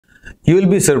You will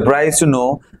be surprised to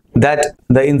know that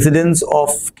the incidence of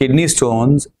kidney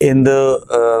stones in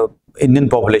the Indian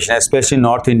population, especially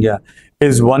North India,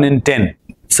 is 1 in 10.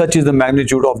 Such is the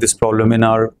magnitude of this problem in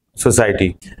our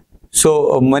society.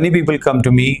 So many people come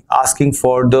to me asking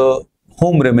for the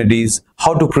home remedies,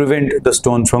 how to prevent the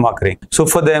stone from occurring. So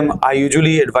for them, I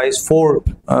usually advise 4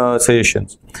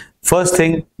 suggestions. First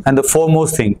thing and the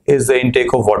foremost thing is the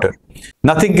intake of water.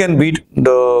 Nothing can beat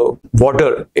the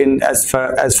water in as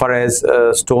far as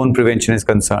stone prevention is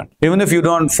concerned. Even if you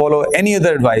don't follow any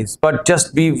other advice, but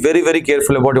just be very, very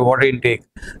careful about your water intake,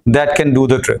 that can do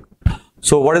the trick.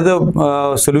 So what is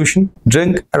the solution?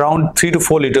 Drink around 3 to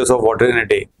 4 liters of water in a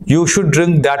day. You should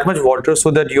drink that much water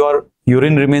so that your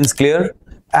urine remains clear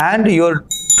and your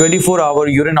 24-hour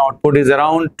urine output is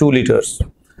around 2 liters.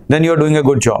 Then you're doing a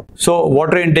good job. So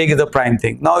water intake is the prime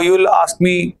thing. Now you will ask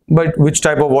me, but which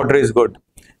type of water is good?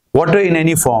 Water in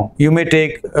any form. You may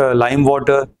take lime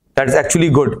water. That is actually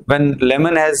good when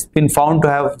lemon has been found to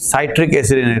have citric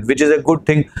acid in it, which is a good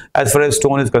thing as far as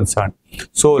stone is concerned.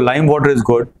 So lime water is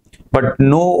good, but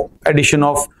no addition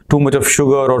of too much of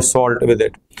sugar or salt with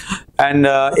it. And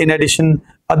in addition,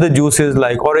 other juices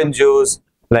like orange juice,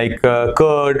 like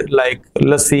curd, like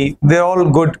lassi, they're all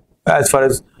good as far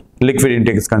as liquid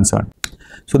intake is concerned.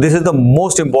 So this is the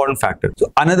most important factor.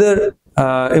 So another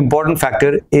important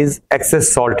factor is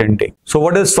excess salt intake. So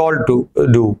what does salt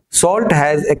do? Salt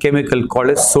has a chemical called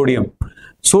as sodium.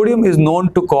 Sodium is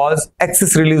known to cause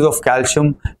excess release of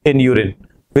calcium in urine,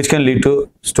 which can lead to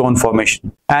stone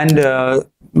formation. And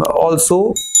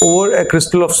also over a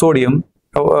crystal of sodium,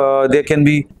 there can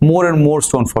be more and more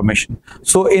stone formation.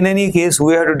 So in any case,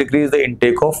 we have to decrease the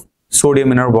intake of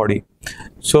sodium in our body.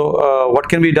 So what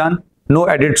can be done? No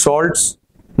added salts,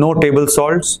 no table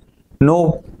salts,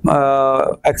 no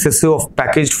excessive of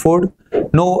packaged food,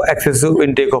 no excessive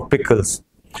intake of pickles.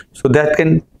 So that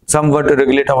can somewhat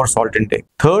regulate our salt intake.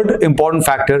 Third important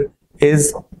factor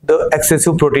is the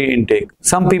excessive protein intake.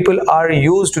 Some people are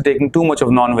used to taking too much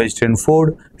of non-vegetarian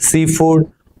food,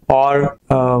 seafood, or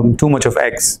too much of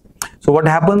eggs. So what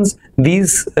happens?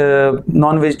 These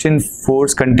non-vegetarian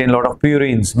foods contain a lot of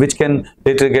purines, which can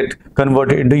later get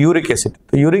converted into uric acid.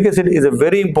 The uric acid is a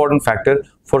very important factor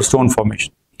for stone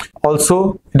formation.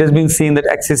 Also, it has been seen that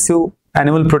excessive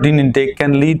animal protein intake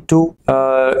can lead to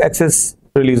excess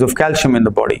release of calcium in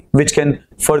the body, which can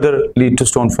further lead to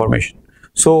stone formation.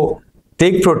 So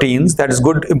take proteins, that is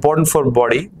good, important for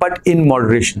body, but in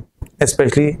moderation,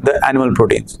 especially the animal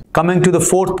proteins. Coming to the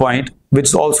 4th point, which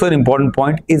is also an important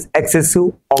point, is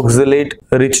excessive oxalate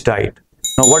rich diet.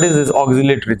 Now what is this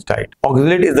oxalate rich diet?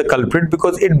 Oxalate is the culprit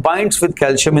because it binds with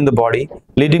calcium in the body,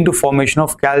 leading to formation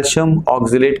of calcium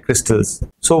oxalate crystals.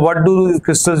 So what do these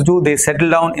crystals do? They settle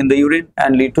down in the urine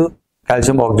and lead to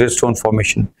calcium oxalate stone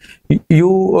formation.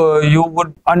 You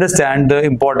would understand the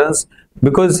importance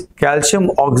because calcium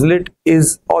oxalate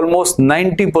is almost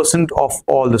 90% of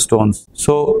all the stones.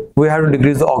 So we have to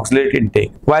decrease the oxalate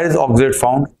intake. Where is oxalate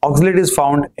found? Oxalate is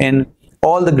found in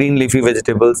all the green leafy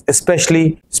vegetables,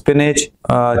 especially spinach,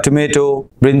 tomato,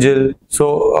 brinjal.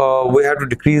 So we have to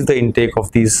decrease the intake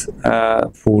of these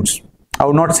foods. I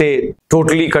would not say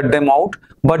totally cut them out,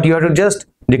 but you have to just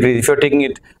decrease. If you're taking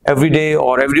it every day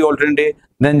or every alternate day,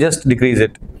 then just decrease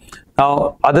it.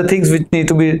 Now, other things which need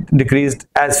to be decreased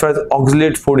as far as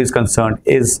oxalate food is concerned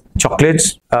is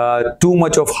chocolates, too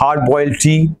much of hard-boiled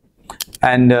tea,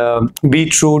 and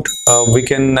beetroot. We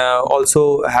can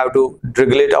also have to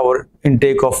regulate our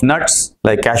intake of nuts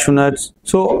like cashew nuts.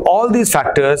 So all these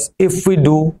factors, if we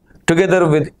do together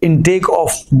with intake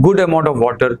of good amount of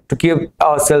water to keep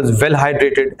ourselves well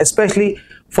hydrated, especially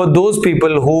for those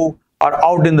people who are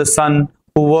out in the sun,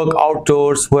 who work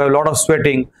outdoors, who have a lot of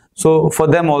sweating. So for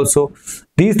them also,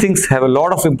 these things have a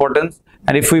lot of importance,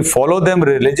 and if we follow them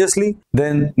religiously,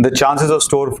 then the chances of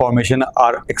stone formation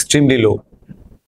are extremely low.